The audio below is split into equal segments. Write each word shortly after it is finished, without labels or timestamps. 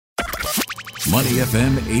Money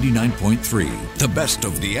FM 89.3, the best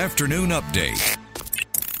of the afternoon update.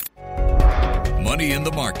 Money in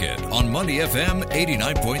the Market on Money FM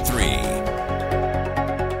 89.3.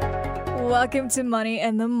 Welcome to Money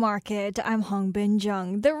in the Market. I'm Hong Bin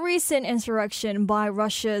Jung. The recent insurrection by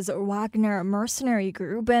Russia's Wagner mercenary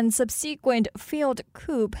group and subsequent failed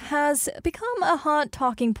coup has become a hot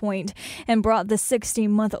talking point and brought the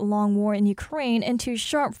 16-month-long war in Ukraine into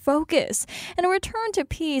sharp focus. And a return to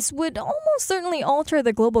peace would almost certainly alter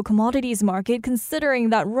the global commodities market, considering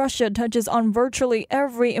that Russia touches on virtually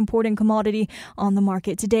every important commodity on the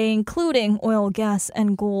market today, including oil, gas,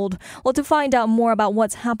 and gold. Well, to find out more about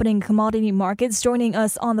what's happening in commodity markets, joining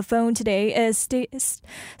us on the phone today is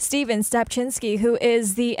Stephen Stapczynski, who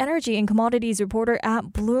is the energy and commodities reporter at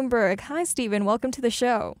Bloomberg. Hi, Stephen. Welcome to the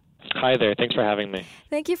show. Hi there. Thanks for having me.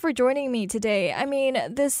 Thank you for joining me today. I mean,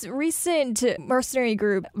 this recent mercenary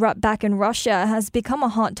group back in Russia has become a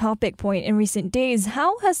hot topic point in recent days.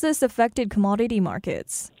 How has this affected commodity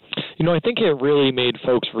markets? I think it really made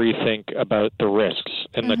folks rethink about the risks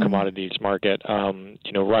in the commodities market.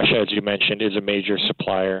 Russia, as you mentioned, is a major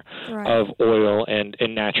supplier of oil and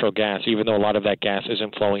natural gas. Even though a lot of that gas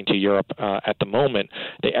isn't flowing to Europe at the moment,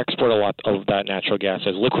 they export a lot of that natural gas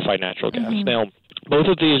as liquefied natural gas. Now, both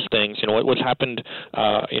of these things, what's happened,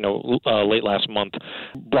 late last month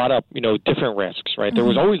brought up, different risks, right? There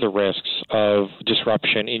was always the risks of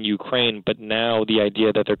disruption in Ukraine, but now the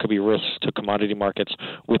idea that there could be risks to commodity markets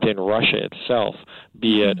within Russia itself,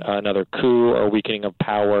 be it another coup or weakening of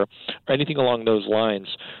power or anything along those lines,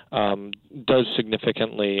 does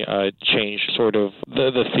significantly change sort of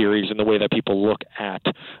the theories and the way that people look at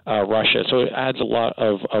Russia. So it adds a lot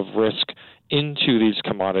of risk into these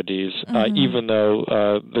commodities, even though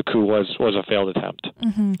the coup was a failed attempt.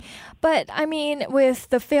 But, I mean, with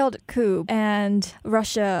the failed coup and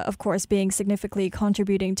Russia, of course, being significantly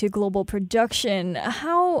contributing to global production,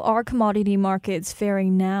 how are commodity markets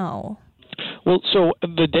faring now? Well, so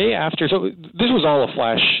the day after, so this was all a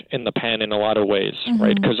flash in the pan in a lot of ways,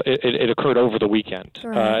 right? Because it occurred over the weekend,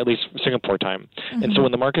 at least Singapore time. And so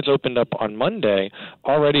when the markets opened up on Monday,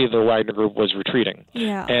 already the Wagner Group was retreating.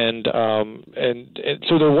 And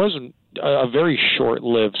so there wasn't a very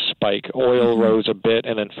short-lived spike. Oil rose a bit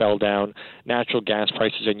and then fell down. Natural gas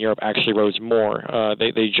prices in Europe actually rose more.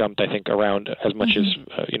 They jumped, I think, around as much as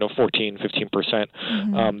 14-15%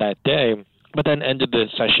 that day, but then ended the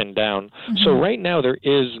session down. So right now there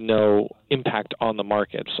is no impact on the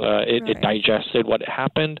markets. It digested what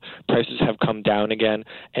happened. Prices have come down again,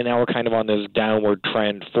 and now we're kind of on this downward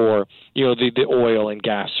trend for the oil and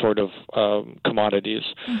gas sort of commodities.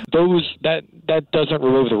 That doesn't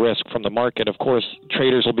remove the risk from the market. Of course,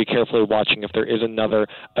 traders will be carefully watching if there is another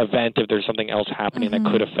event, if there's something else happening that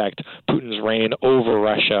could affect Putin's reign over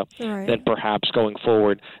Russia. Then perhaps going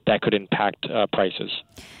forward that could impact prices.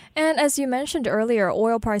 And as you mentioned earlier,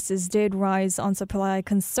 oil prices did rise on supply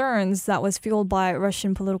concerns that was fueled by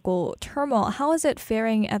Russian political turmoil. How is it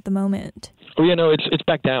faring at the moment? Oh, it's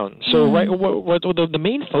back down. So the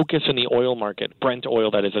main focus in the oil market, Brent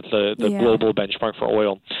oil, that is, it's the global benchmark for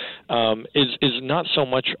oil, is not so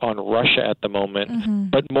much on Russia at the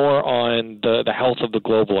moment, but more on the health of the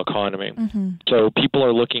global economy. So people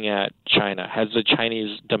are looking at China. Has the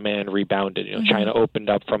Chinese demand rebounded? China opened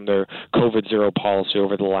up from their COVID zero policy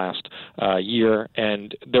over the last year,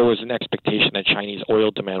 and there was an expectation that Chinese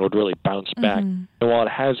oil demand would really bounce back. And while it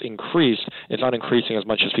has increased, it's not increasing as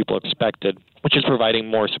much as people expected, which is providing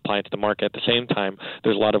more supply into the market. At the same time,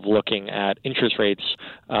 there's a lot of looking at interest rates,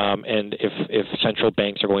 and if central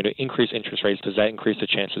banks are going to increase interest rates, does that increase the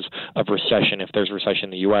chances of recession? If there's recession in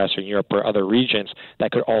the U.S. or Europe or other regions,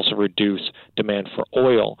 that could also reduce demand for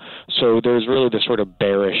oil. So there's really this sort of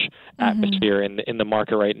bearish atmosphere in the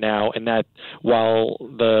market right now, and that while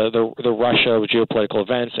the Russia geopolitical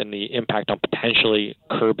events and the impact on potentially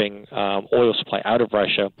curbing oil supply out of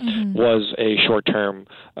Russia was a short-term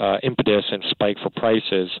impetus and spike for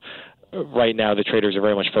prices, right now the traders are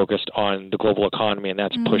very much focused on the global economy, and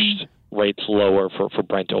that's pushed rates lower for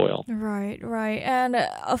Brent oil. Right. And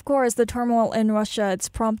of course, the turmoil in Russia, it's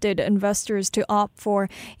prompted investors to opt for,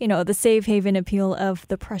 the safe haven appeal of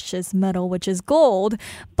the precious metal, which is gold.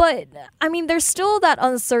 But, I mean, there's still that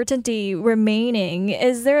uncertainty remaining.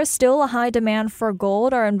 Is there still a high demand for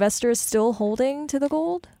gold? Are investors still holding to the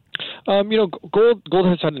gold? Gold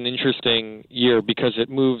has had an interesting year because it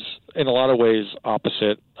moves in a lot of ways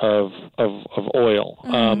opposite of oil,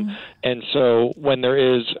 and so when there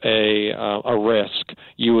is a risk,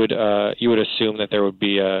 you would assume that there would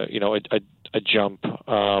be a jump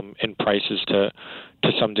in prices to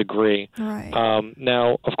to some degree. Right.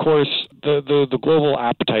 Now, of course, the global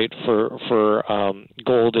appetite for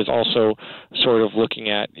gold is also sort of looking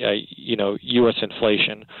at U.S.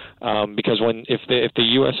 inflation, because if the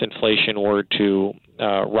U.S. inflation were to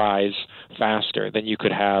rise faster, then you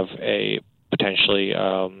could have a potentially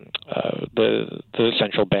the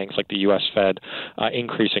central banks like the U.S. Fed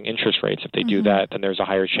increasing interest rates. If they do that, then there's a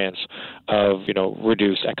higher chance of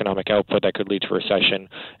reduced economic output that could lead to recession,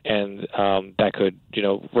 and that could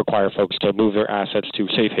require folks to move their assets to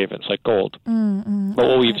safe havens like gold. But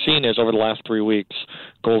what we've seen is over the last 3 weeks,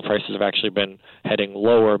 gold prices have actually been heading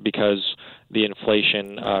lower because the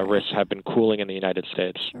inflation risks have been cooling in the United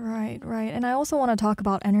States. Right. And I also want to talk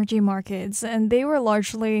about energy markets. And they were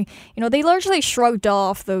largely shrugged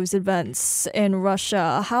off those events in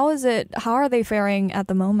Russia. How are they faring at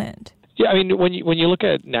the moment? Yeah, I mean, when you look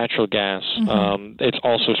at natural gas, it's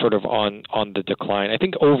also sort of on the decline. I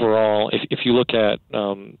think overall, if you look at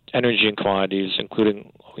energy and commodities,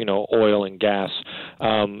 including oil and gas,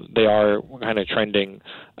 they are kind of trending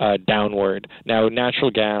downward. Now,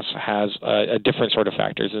 natural gas has a different sort of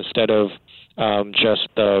factors. Instead of just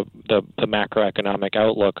the macroeconomic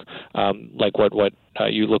outlook, like what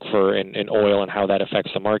you look for in oil and how that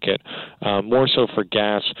affects the market. More so for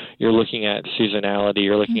gas, you're looking at seasonality,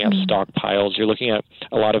 you're looking at stockpiles, you're looking at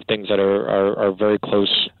a lot of things that are very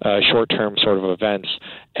close, short-term sort of events.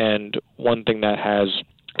 And one thing that has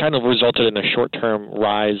kind of resulted in a short-term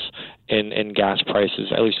rise in gas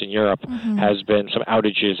prices, at least in Europe, has been some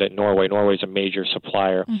outages at Norway. Norway is a major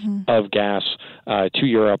supplier of gas to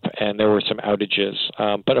Europe, and there were some outages.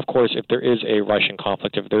 But of course, if there is a Russian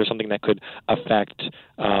conflict, if there is something that could affect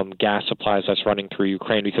gas supplies that's running through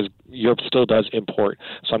Ukraine, because Europe still does import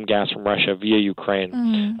some gas from Russia via Ukraine,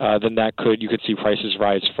 then you could see prices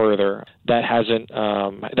rise further. That hasn't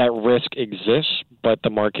that risk exists, but the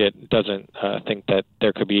market doesn't think that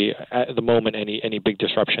there could be at the moment any big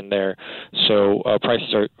disruption there. So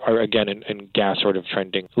prices are again in gas sort of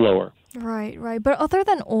trending lower. Right. But other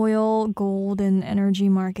than oil, gold, and energy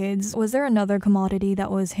markets, was there another commodity that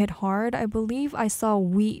was hit hard? I believe I saw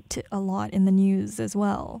wheat a lot in the news as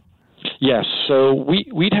well. Yes. So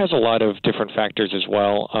wheat has a lot of different factors as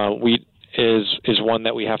well. Wheat is one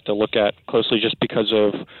that we have to look at closely just because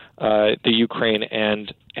of the Ukraine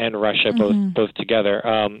and Russia both together.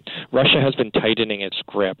 Russia has been tightening its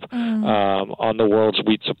grip on the world's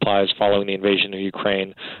wheat supplies following the invasion of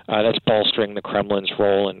Ukraine. That's bolstering the Kremlin's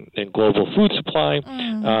role in global food supply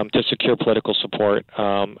to secure political support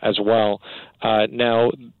as well.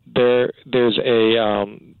 Now there's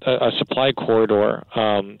a supply corridor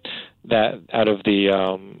that out of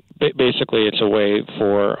the basically it's a way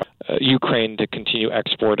for Ukraine to continue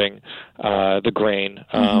exporting the grain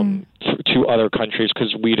to other countries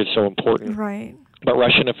because wheat is so important. Right. But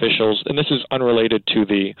Russian officials, and this is unrelated to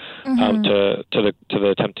the to the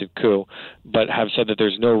attempted coup, but have said that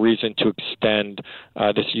there's no reason to extend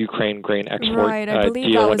this Ukraine grain export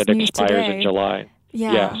deal when it expires in July.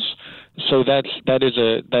 Yeah. Yes. So that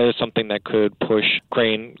is something that could push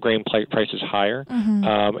grain prices higher,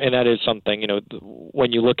 and that is something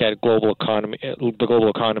when you look at the global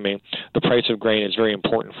economy, the price of grain is very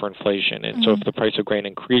important for inflation, and so if the price of grain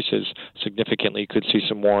increases significantly, you could see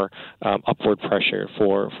some more upward pressure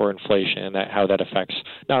for inflation, and how that affects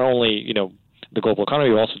not only the global economy,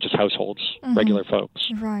 but also just households, regular folks.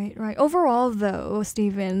 Right. Overall, though,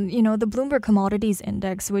 Stephen, the Bloomberg Commodities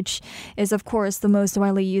Index, which is, of course, the most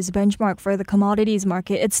widely used benchmark for the commodities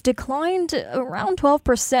market, it's declined around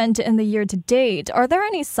 12% in the year to date. Are there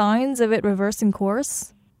any signs of it reversing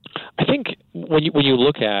course? I think when you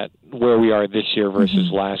look at where we are this year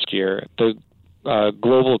versus last year, the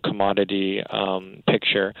global commodity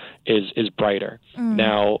picture is brighter.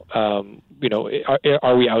 Now,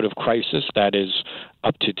 are we out of crisis? That is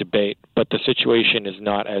up to debate. But the situation is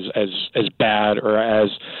not as bad or as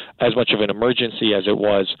much of an emergency as it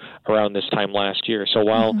was around this time last year. So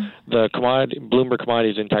while the Bloomberg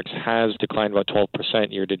Commodities Index has declined about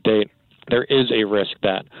 12% year to date, there is a risk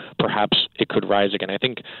that perhaps it could rise again. I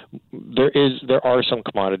think there are some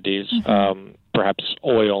commodities, perhaps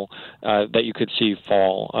oil, that you could see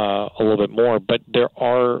fall a little bit more, but there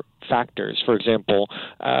are factors. For example,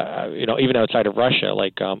 even outside of Russia,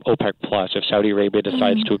 like OPEC Plus, if Saudi Arabia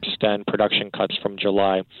decides to extend production cuts from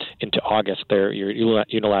July into August, you're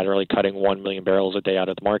unilaterally cutting 1 million barrels a day out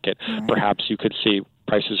of the market. Perhaps you could see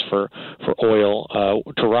prices for oil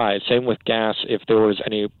to rise. Same with gas. If there was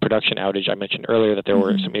any production outage, I mentioned earlier that there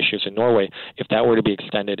were some issues in Norway. If that were to be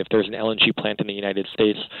extended, if there's an LNG plant in the United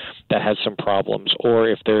States that has some problems, or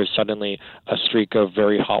if there's suddenly a streak of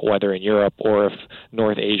very hot weather in Europe, or if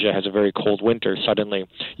North Asia has a very cold winter, suddenly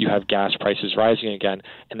you have gas prices rising again,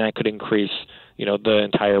 and that could increase, the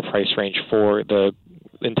entire price range for the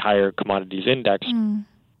entire commodities index.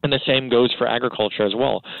 And the same goes for agriculture as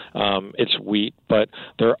well. It's wheat, but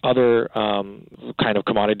there are other kind of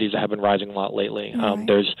commodities that have been rising a lot lately.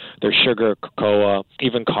 There's sugar, cocoa,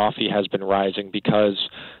 even coffee has been rising because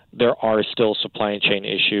there are still supply chain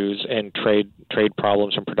issues and trade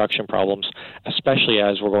problems and production problems, especially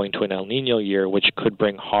as we're going to an El Niño year, which could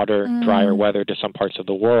bring hotter, drier weather to some parts of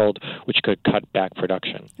the world, which could cut back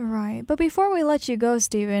production. Right. But before we let you go,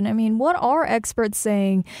 Stephen, what are experts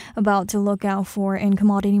saying about to look out for in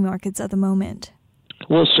commodity markets at the moment?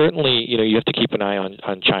 Well, certainly, you have to keep an eye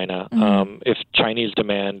on China. If Chinese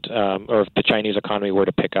demand or if the Chinese economy were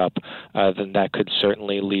to pick up, then that could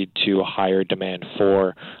certainly lead to a higher demand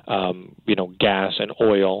for, gas and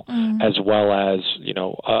oil, as well as,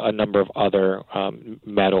 a number of other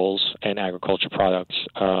metals and agriculture products.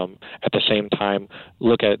 At the same time,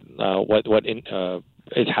 look at what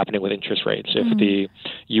is happening with interest rates. If the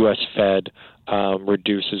U.S. Fed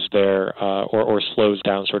reduces their or slows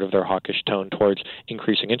down sort of their hawkish tone towards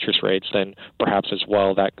increasing interest rates, then perhaps as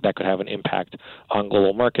well that could have an impact on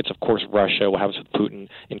global markets. Of course, Russia, what happens with Putin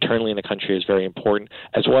internally in the country is very important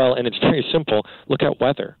as well. And it's very simple. Look at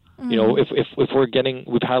weather. If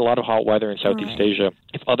we've had a lot of hot weather in Southeast Asia.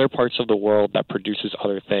 If other parts of the world that produces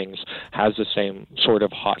other things has the same sort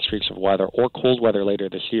of hot streaks of weather or cold weather later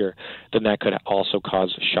this year, then that could also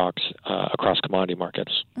cause shocks across commodity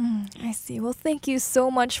markets. I see. Well, thank you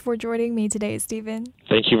so much for joining me today, Stephen.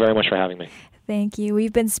 Thank you very much for having me. Thank you.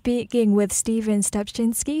 We've been speaking with Stephen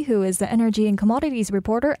Stepczynski, who is the energy and commodities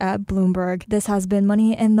reporter at Bloomberg. This has been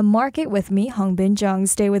Money in the Market with me, Hongbin Jung.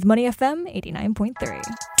 Stay with Money FM 89.3.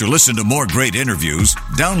 To listen to more great interviews,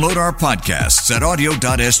 download our podcasts at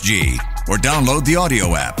audio.sg or download the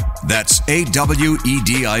audio app. That's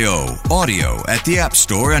AWEDIO, audio at the App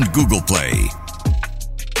Store and Google Play.